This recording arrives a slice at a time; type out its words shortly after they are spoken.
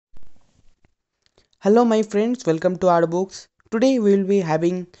Hello my friends, welcome to R.BooKs. Today we will be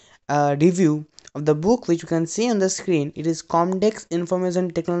having a review of the book which you can see on the screen. It is Comdex Information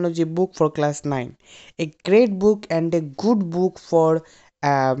Technology book for class 9. A great book and a good book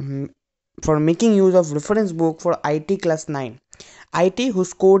um, for making use of reference book for IT class 9. IT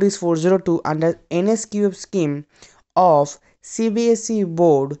whose code is 402 under NSQF scheme of CBSE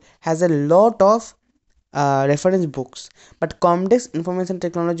board has a lot of reference books, but Comdex Information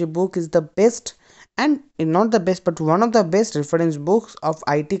Technology book is the best, and not the best but one of the best reference books of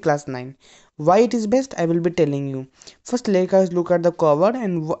IT class 9. Why it is best, I will be telling you. First, let us look at the cover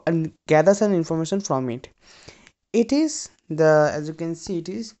and gather some information from it. It is the, as you can see, it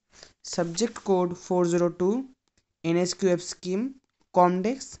is subject code 402 NSQF scheme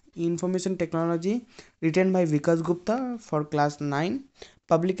Comdex Information Technology, written by Vikas Gupta for class 9.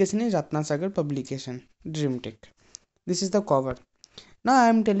 Publication is Ratna Sagar publication, Dreamtech. This is the cover. Now I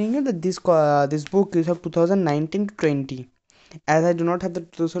am telling you that this book is of 2019 to 20. As I do not have the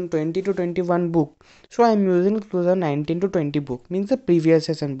 2020 to 21 book, so I am using 2019 to 20 book, means the previous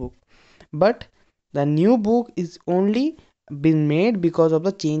session book. But the new book is only been made because of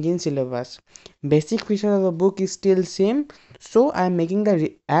the change in syllabus. Basic feature of the book is still same, so I am making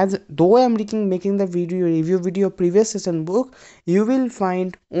the as though I am making the review video previous session book. You will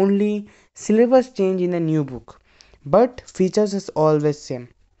find only syllabus change in the new book, but features is always same.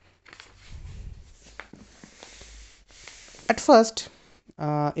 At first,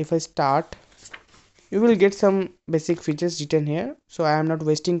 if I start, you will get some basic features written here, so I am not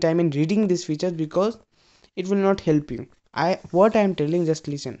wasting time in reading these features because it will not help you. What I am telling, just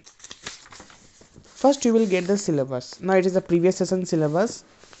listen. First you will get the syllabus. Now it is the previous session syllabus,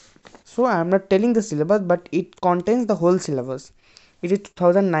 so I am not telling the syllabus, but it contains the whole syllabus. It is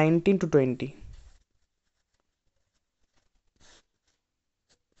 2019 to 20.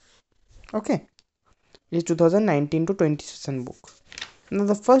 Okay, it is 2019 to 20 session book. Now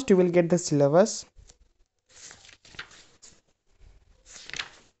the first you will get the syllabus,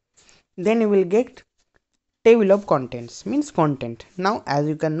 then you will get table of contents, means content. Now as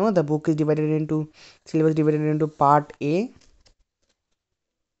you can know, the book is divided into syllabus divided into part A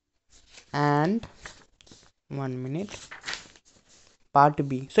and 1 minute part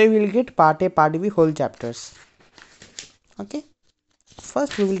B. So you will get part A, part B, whole chapters. Okay,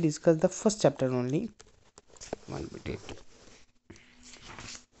 first we will discuss the first chapter only. 1 minute.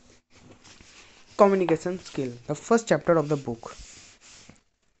 Communication skill, the first chapter of the book.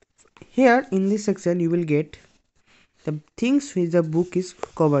 Here in this section you will get the things which the book is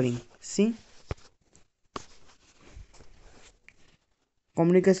covering. See,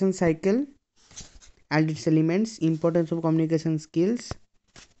 communication cycle and its elements, importance of communication skills,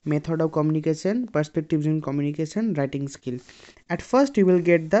 method of communication, perspectives in communication, writing skill. At first you will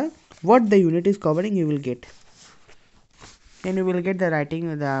get the what the unit is covering, you will get. Then you will get the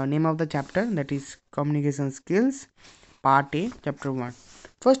writing, the name of the chapter, that is communication skills, part A, chapter 1.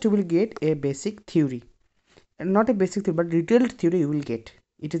 First you will get a basic theory, not a basic theory but detailed theory you will get.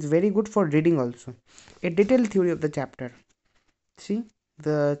 It is very good for reading also. A detailed theory of the chapter. See,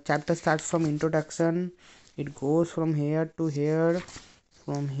 the chapter starts from introduction, it goes from here to here,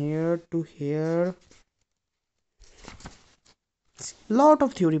 from here to here. Lot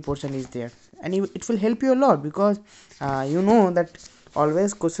of theory portion is there, and it will help you a lot because you know that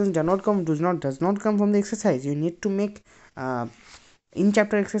always questions does not come from the exercise. You need to make in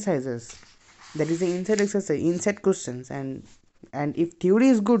chapter exercises, that is the inside exercise, inside questions, and if theory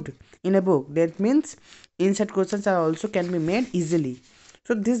is good in a book, that means inside questions are also can be made easily.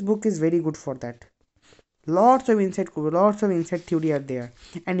 So this book is very good for that. Lots of inside theory are there,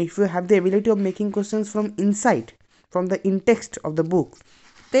 and if you have the ability of making questions from inside, from the in text of the book,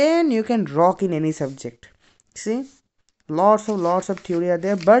 then you can rock in any subject. See, lots of theory are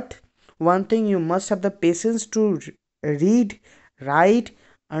there, but one thing, you must have the patience to read, write,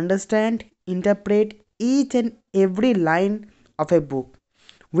 understand, interpret each and every line of a book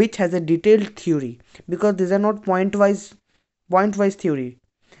which has a detailed theory, because these are not point wise theory.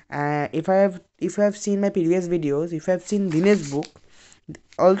 If I have seen my previous videos, if I have seen Dinesh book,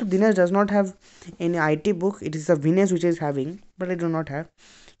 also Dinesh does not have any IT book, it is the Vinesh which is having, but I do not have.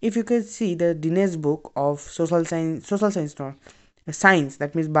 If you can see the Dinesh book of social science, not science,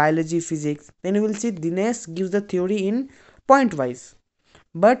 that means biology, physics, then you will see Dinesh gives the theory in point wise,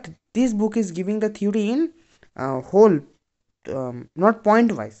 but this book is giving the theory in whole, not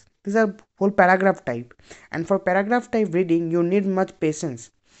point wise. These are whole paragraph type, and for paragraph type reading you need much patience,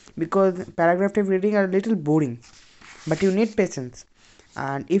 because paragraph type reading are a little boring, but you need patience.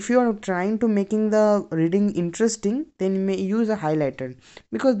 And if you are trying to making the reading interesting, then you may use a highlighter,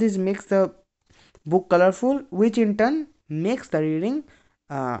 because this makes the book colorful, which in turn makes the reading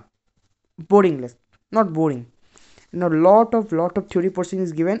uh, boringless. Not boring. Now lot of theory portion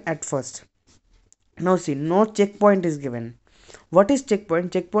is given at first. Now see, no checkpoint is given. What is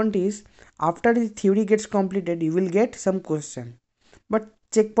checkpoint? Checkpoint is after the theory gets completed, you will get some question. But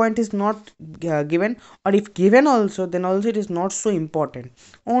checkpoint is not given, or if given also, then also it is not so important.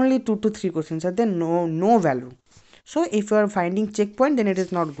 Only 2 to 3 questions are there, no value. So if you are finding checkpoint, then it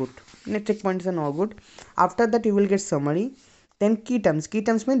is not good. Checkpoints are not good. After that you will get summary, then key terms. Key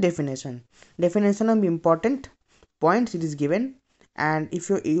terms mean definition of important points it is given. And if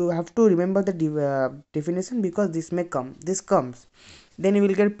you have to remember the definition, because this comes, then you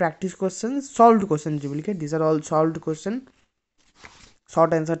will get practice questions, solved questions you will get. These are all solved question,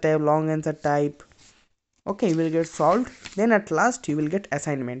 short answer type, long answer type. Okay, you will get solved. Then at last you will get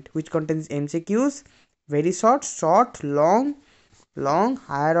assignment, which contains MCQs, very short, long,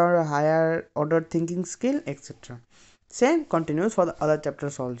 higher order thinking skill, etc. Same continues for the other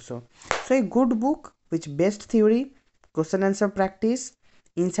chapters also. So a good book which best theory, question answer practice,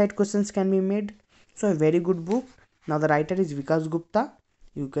 inside questions can be made. So a very good book. Now the writer is Vikas Gupta.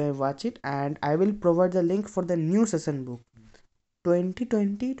 You can watch it, and I will provide the link for the new session book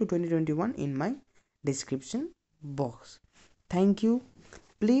 2020 to 2021 in my description box. Thank you.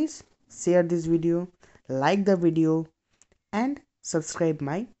 Please share this video, like the video, and subscribe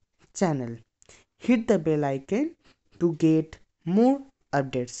my channel. Hit the bell icon to get more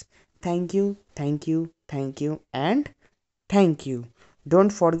updates. Thank you, and thank you.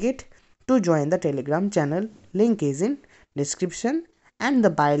 Don't forget to join the Telegram channel. Link is in description, and the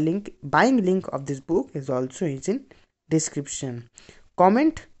buying link of this book is also in description.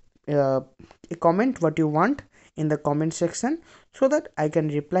 Comment comment what you want in the comment section, so that I can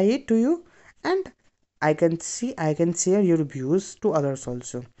reply it to you, and I can share your views to others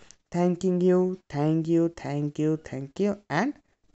also. Thank you, and